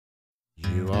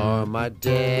You are my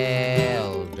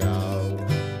dildo,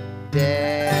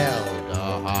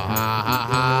 dildo,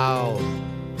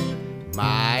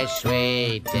 my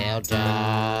sweet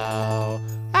dildo.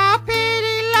 How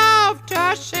pity love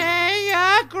to see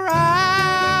you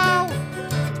grow.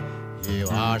 You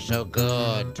are so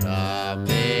good to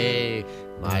me,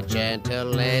 my gentle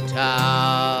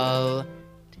little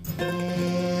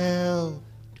dildo.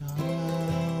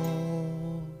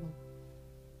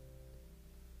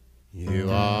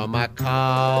 You are my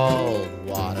cold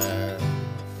water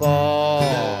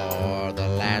for the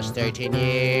last 13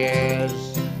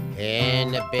 years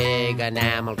in a big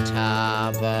enamel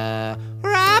tub.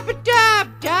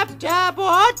 Rub-a-dub-dub-dub,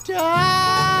 oh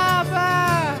dub.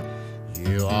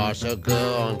 You are so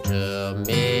good to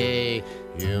me,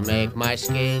 you make my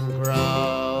skin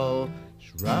grow.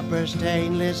 It's rubber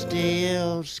stainless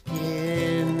steel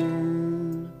skin.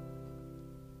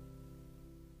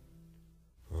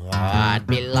 I'd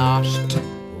be lost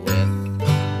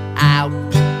without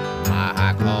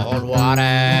my cold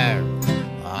water.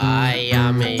 Ah,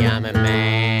 yummy, yummy,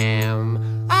 ma'am.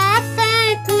 I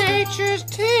thank nature's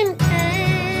tin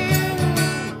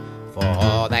can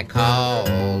for that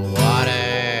cold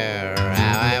water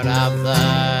out of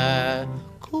the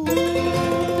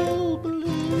cool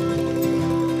blue.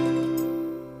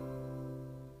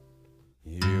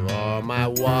 You are my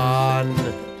one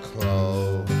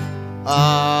clove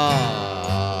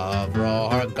of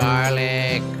raw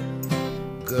garlic,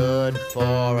 good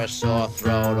for a sore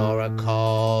throat or a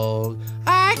cold.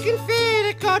 I can feel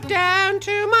it go down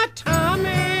to my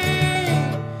tummy.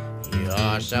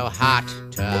 You're so hot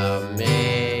to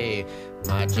me,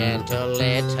 my gentle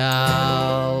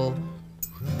little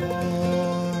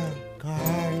raw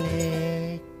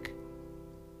garlic.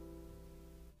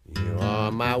 You are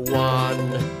my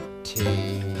one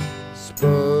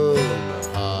teaspoon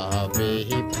of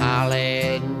bee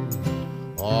pollen,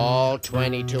 all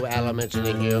 22 elements in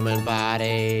the human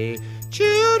body.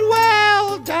 Chewed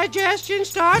well, digestion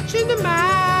starts in the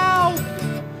mouth.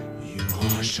 You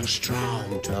are so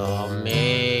strong to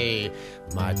me,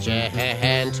 my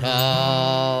gentle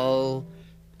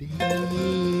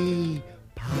bee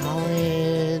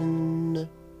pollen.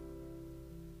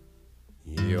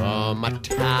 You are my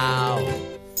tofu,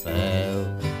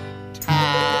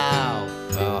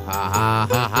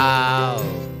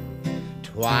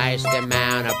 twice the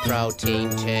amount of protein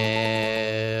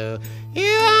too.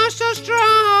 You are so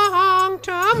strong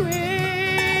to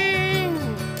me.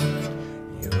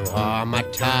 You are my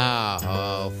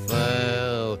tofu.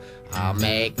 I'll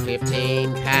make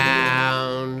 15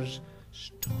 pounds,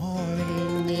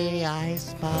 storing the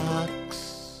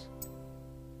icebox.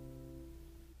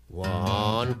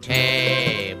 1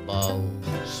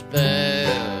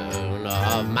 tablespoon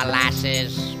of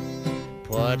molasses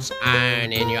puts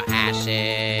iron in your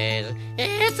asses.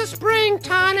 It's a spring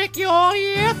tonic your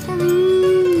year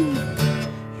through.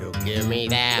 You give me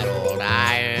that old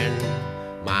iron,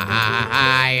 my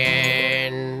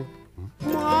iron.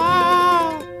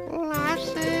 Molasses.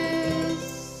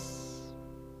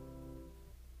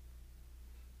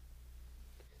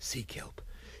 Sea kelp.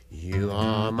 You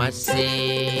are my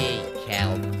sea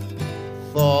kelp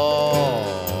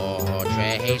for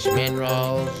trace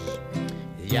minerals.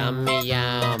 Yummy,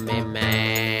 yummy,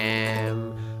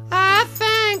 ma'am. I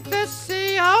thank the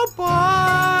sea, oh boy.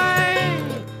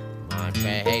 My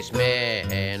trace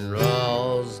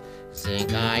minerals,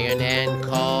 zinc, iron, and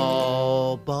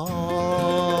cobalt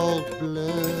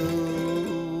blue.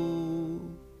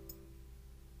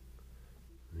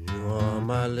 You are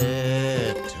my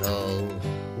little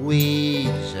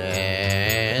weeds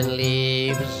and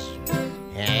leaves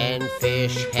and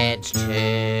fish heads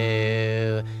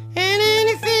too.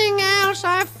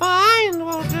 I find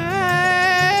will do.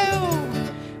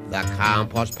 The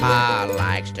compost pile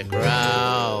likes to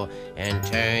grow and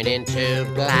turn into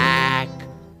black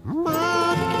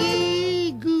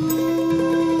murky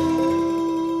goo.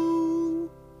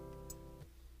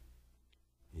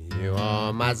 You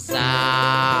are my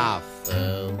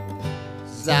zafu,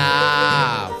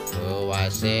 zafu. I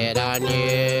sit on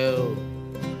you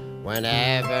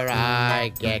whenever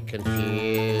I get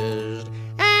confused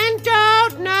and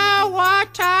don't know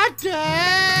what to do.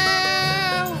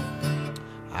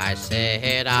 I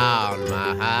sit on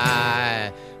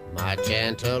my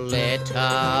gentle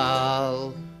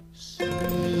little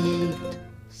sweet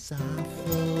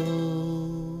Sappho.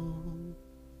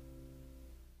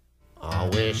 I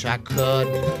wish I could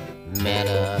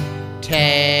meditate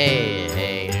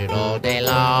all day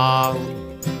long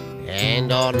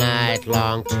and all night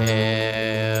long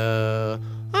too.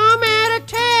 Oh,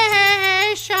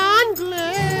 meditation glue.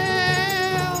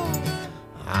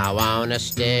 I wanna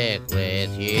stick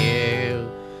with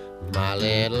you, my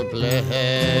little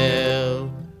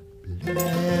blue.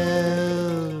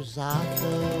 Blues are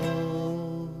the